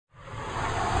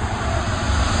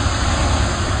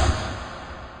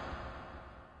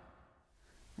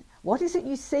What is it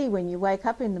you see when you wake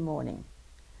up in the morning?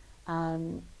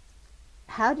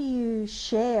 How do you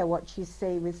share what you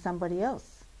see with somebody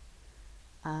else?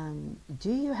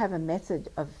 Do you have a method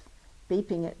of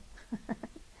beeping it,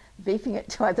 beeping it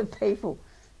to other people?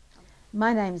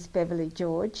 My name's Beverley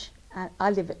George.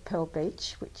 I live at Pearl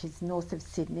Beach, which is north of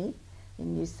Sydney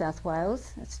in New South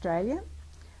Wales, Australia.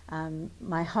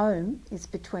 My home is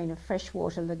between a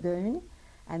freshwater lagoon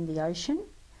and the ocean,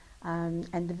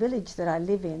 and the village that I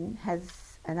live in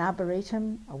has an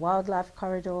arboretum, a wildlife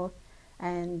corridor,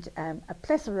 and a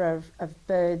plethora of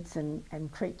birds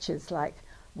and creatures like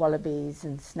wallabies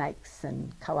and snakes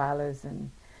and koalas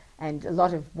and a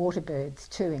lot of water birds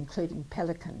too, including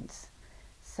pelicans.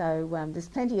 So there's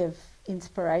plenty of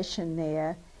inspiration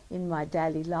there in my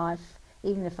daily life.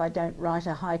 Even if I don't write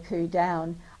a haiku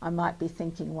down, I might be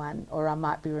thinking one, or I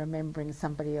might be remembering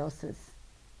somebody else's.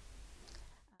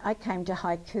 I came to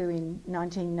haiku in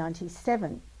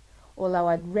 1997, although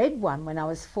I'd read one when I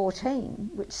was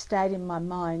 14, which stayed in my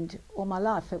mind all my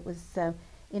life. It was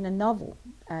in a novel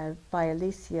by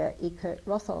Alicia Eckert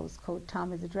Rotholz called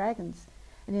Time of the Dragons.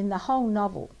 And in the whole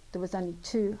novel, there was only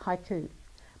 2 haiku,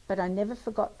 but I never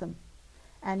forgot them.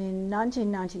 And in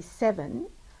 1997,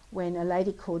 when a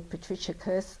lady called Patricia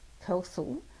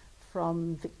Kelsall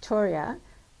from Victoria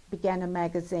began a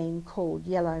magazine called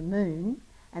Yellow Moon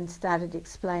and started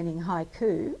explaining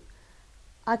haiku,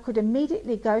 I could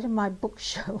immediately go to my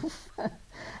bookshelf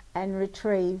and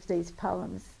retrieve these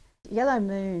poems. Yellow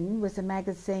Moon was a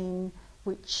magazine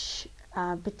which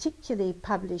particularly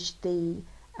published the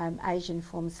Asian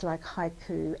forms like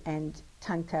haiku and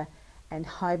tanka and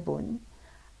haibun,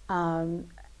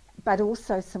 but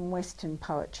also some Western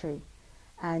poetry.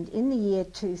 And in the year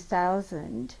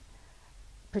 2000,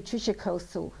 Patricia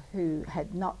Kelsall, who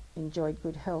had not enjoyed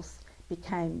good health,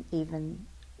 became even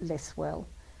less well.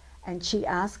 And she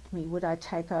asked me would I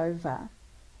take over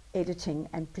editing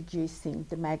and producing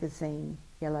the magazine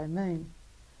Yellow Moon.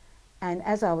 And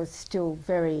as I was still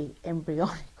very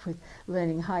embryonic with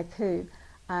learning haiku,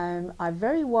 I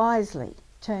very wisely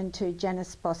turned to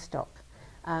Janice Bostock,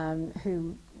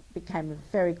 who became a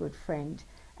very good friend,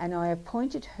 and I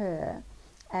appointed her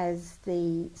as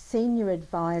the senior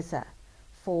advisor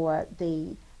for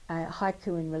the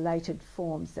haiku and related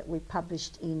forms that we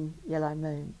published in Yellow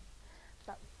Moon.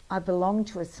 I belong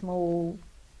to a small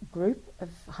group of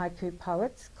haiku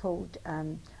poets called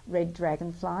Red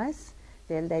Dragonflies.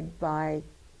 They're led by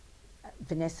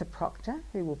Vanessa Proctor,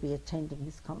 who will be attending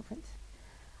this conference.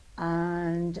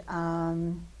 And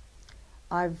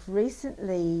I've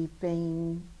recently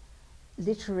been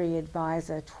literary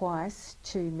advisor twice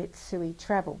to Mitsui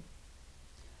Travel.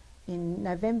 In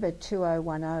November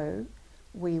 2010,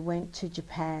 we went to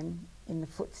Japan in the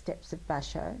footsteps of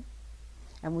Basho,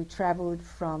 and we travelled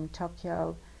from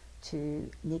Tokyo to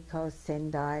Nikko,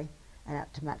 Sendai, and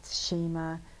out to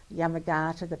Matsushima,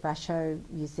 Yamagata, the Basho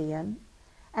Museum.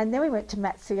 And then we went to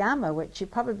Matsuyama, which you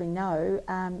probably know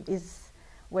is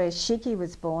where Shiki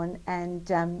was born, and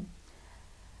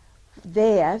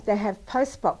there they have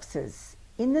post boxes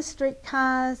in the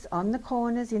streetcars, on the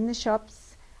corners, in the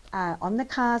shops, on the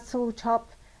castle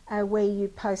top, where you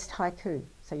post haiku.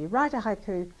 So you write a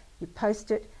haiku, you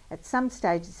post it. At some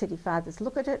stage the city fathers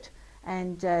look at it,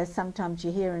 and sometimes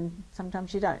you hear and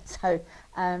sometimes you don't. So,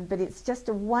 but it's just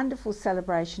a wonderful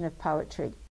celebration of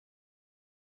poetry.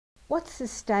 What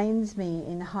sustains me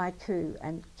in haiku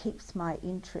and keeps my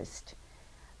interest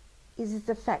is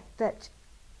the fact that,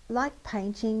 like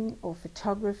painting or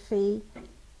photography,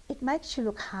 it makes you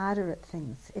look harder at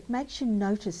things. It makes you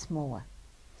notice more.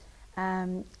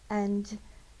 And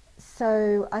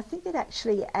so I think it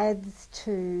actually adds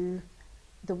to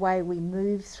the way we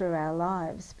move through our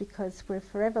lives, because we're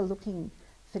forever looking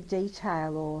for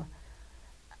detail or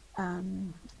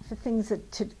for things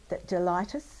that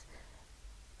delight us.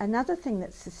 Another thing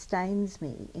that sustains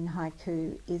me in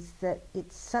haiku is that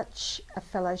it's such a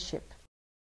fellowship.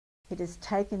 It has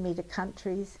taken me to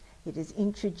countries, it has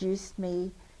introduced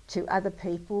me to other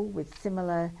people with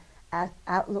similar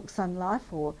outlooks on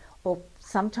life, or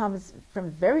sometimes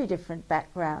from very different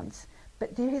backgrounds.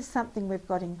 But there is something we've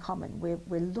got in common.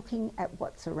 We're looking at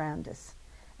what's around us,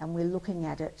 and we're looking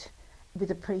at it with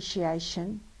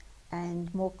appreciation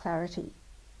and more clarity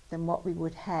than what we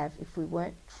would have if we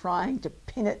weren't trying to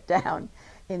pin it down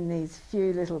in these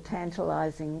few little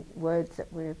tantalising words that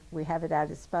we have at our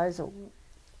disposal.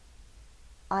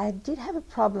 I did have a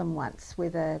problem once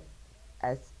with an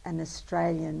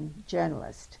Australian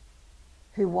journalist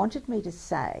who wanted me to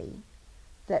say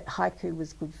that haiku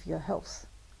was good for your health.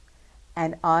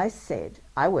 And I said,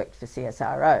 I worked for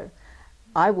CSIRO,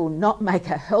 I will not make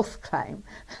a health claim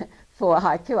for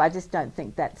haiku. I just don't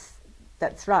think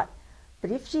that's right. But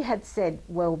if she had said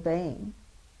well-being,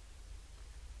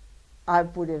 I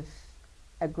would have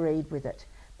agreed with it,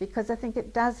 because I think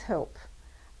it does help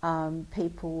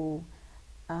people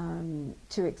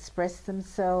to express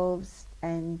themselves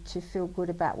and to feel good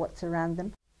about what's around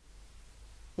them.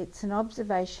 It's an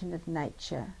observation of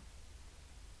nature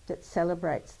that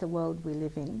celebrates the world we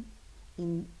live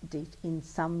in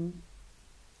some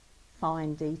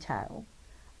fine detail,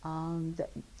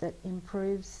 that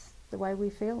improves the way we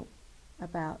feel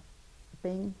about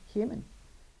being human.